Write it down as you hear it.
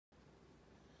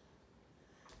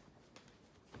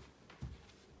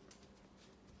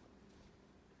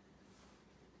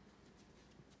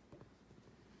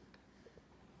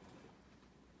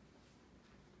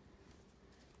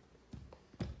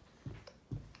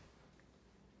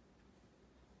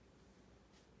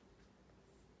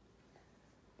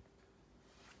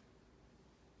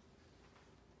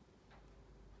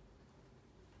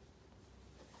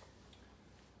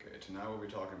Tonight we'll be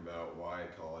talking about why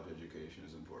college education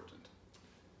is important.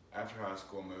 After high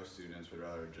school, most students would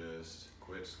rather just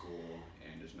quit school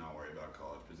and just not worry about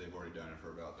college because they've already done it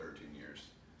for about 13 years.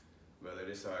 But they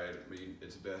decide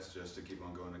it's best just to keep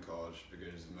on going to college because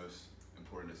it's the most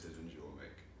important decisions you will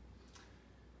make.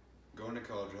 Going to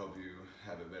college will help you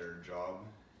have a better job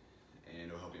and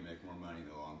it will help you make more money in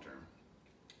the long term.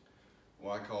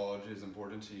 Why college is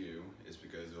important to you is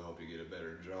because it will help you get a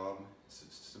better job,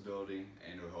 stability,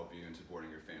 and it will help you in supporting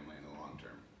your family in the long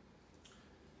term.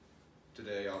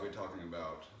 Today I'll be talking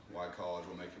about why college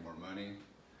will make you more money,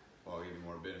 why it will give you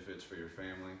more benefits for your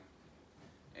family,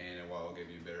 and why it will give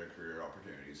you better career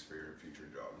opportunities for your future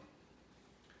job.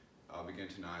 I'll begin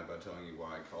tonight by telling you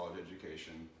why college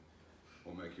education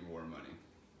will make you more money.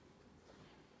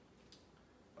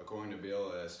 According to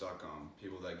BLS.com,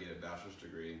 people that get a bachelor's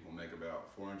degree will make about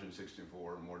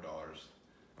 $464 more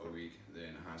a week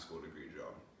than a high school degree job.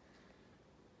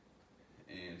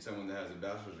 And someone that has a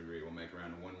bachelor's degree will make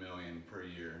around $1 million per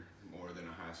year more than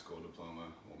a high school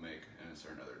diploma will make in a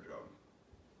certain other job.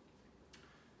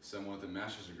 Someone with a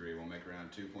master's degree will make around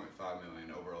 $2.5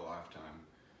 million over a lifetime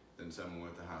than someone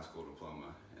with a high school diploma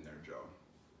in their job.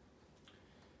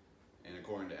 And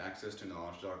according to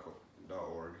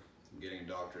accessknowledge.org, getting a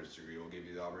doctorate's degree will give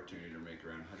you the opportunity to make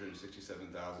around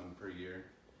 $167,000 per year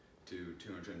to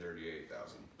 $238,000.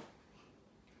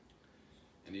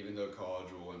 And even though college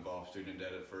will involve student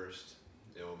debt at first,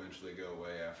 it will eventually go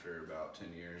away after about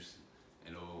 10 years,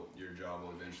 and your job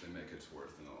will eventually make its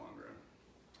worth in the long run.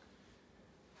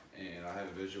 And I have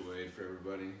a visual aid for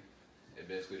everybody. It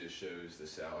basically just shows the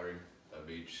salary of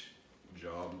each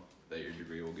job that your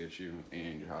degree will get you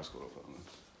and your high school diploma,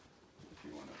 if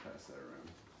you want to pass that around.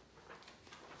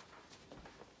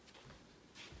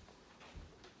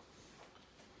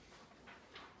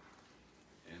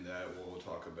 And that we'll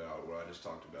talk about what I just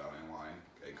talked about and why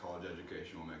a college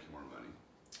education will make you more money.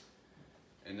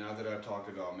 And now that I've talked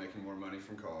about making more money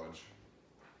from college,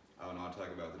 I will now talk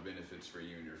about the benefits for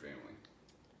you and your family.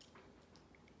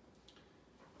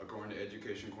 According to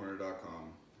educationcorner.com,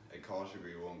 a college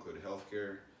degree will include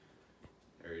healthcare,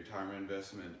 a retirement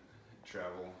investment,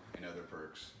 travel, and other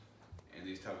perks. And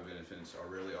these type of benefits are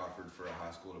rarely offered for a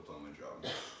high school diploma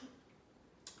job.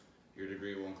 Your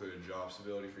degree will include job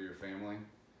stability for your family,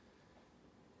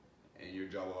 and your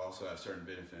job will also have certain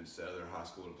benefits that other high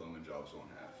school diploma jobs won't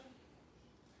have.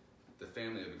 The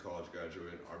family of a college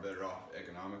graduate are better off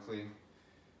economically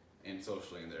and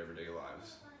socially in their everyday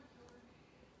lives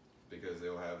because they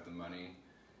will have the money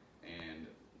and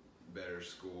better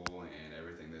school and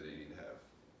everything that they need to have.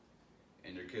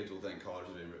 And your kids will think college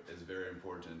is very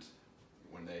important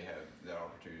when they have that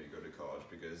opportunity to go to college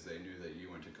because they knew that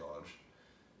you went to college,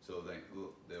 so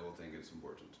they will think it's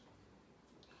important.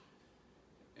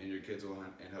 And your kids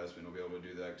and husband will be able to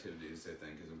do the activities they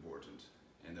think is important,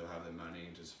 and they'll have the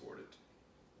money to support it.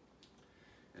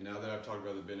 And now that I've talked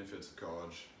about the benefits of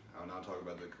college, I'll now talk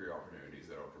about the career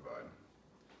opportunities that it'll provide.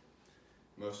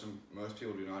 Most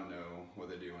people do not know what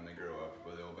they do when they grow up,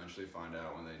 but they'll eventually find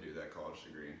out when they do that college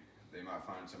degree. They might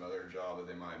find some other job that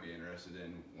they might be interested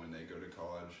in when they go to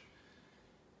college.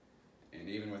 And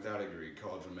even without a degree,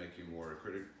 college will make you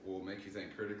will make you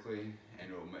think critically, and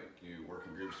it will make you work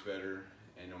in groups better,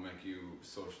 and it'll make you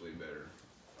socially better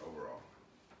overall.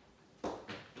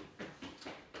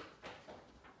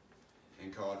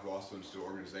 And college will also instill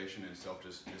organization and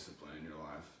self-discipline in your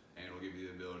life, and it will give you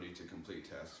the ability to complete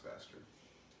tasks faster.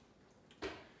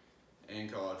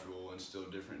 And college will instill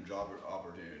different job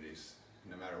opportunities.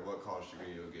 No matter what college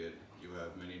degree you'll get, you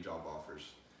have many job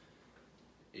offers.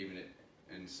 Even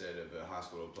instead of a high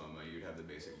school diploma, you'd have the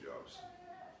basic jobs.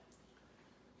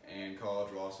 And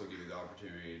college will also give you the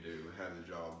opportunity to have the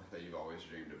job that you've always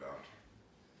dreamed about.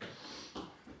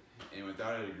 And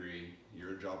without a degree,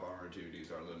 your job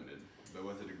opportunities are limited, but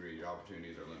with a degree, your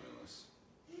opportunities are limitless.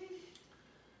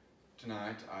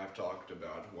 Tonight, I've talked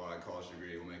about why a college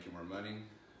degree will make you more money,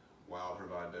 why it'll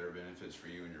provide better benefits for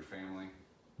you and your family,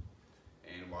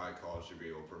 and why a college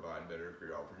degree will provide better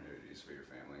career opportunities for your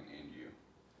family and you.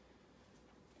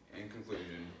 In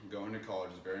conclusion, going to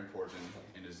college is very important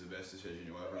and is the best decision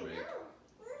you'll ever make.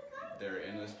 There are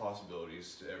endless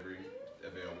possibilities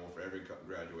available for every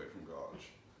graduate from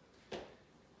college.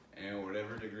 And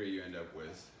whatever degree you end up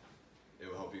with, it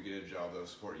will help you get a job that will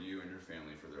support you and your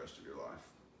family for the rest of your life.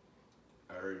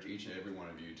 I urge each and every one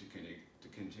of you to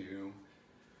continue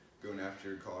going after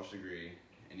your college degree,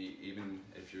 and even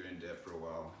if you're in debt for a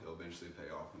while, it'll eventually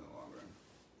pay off in the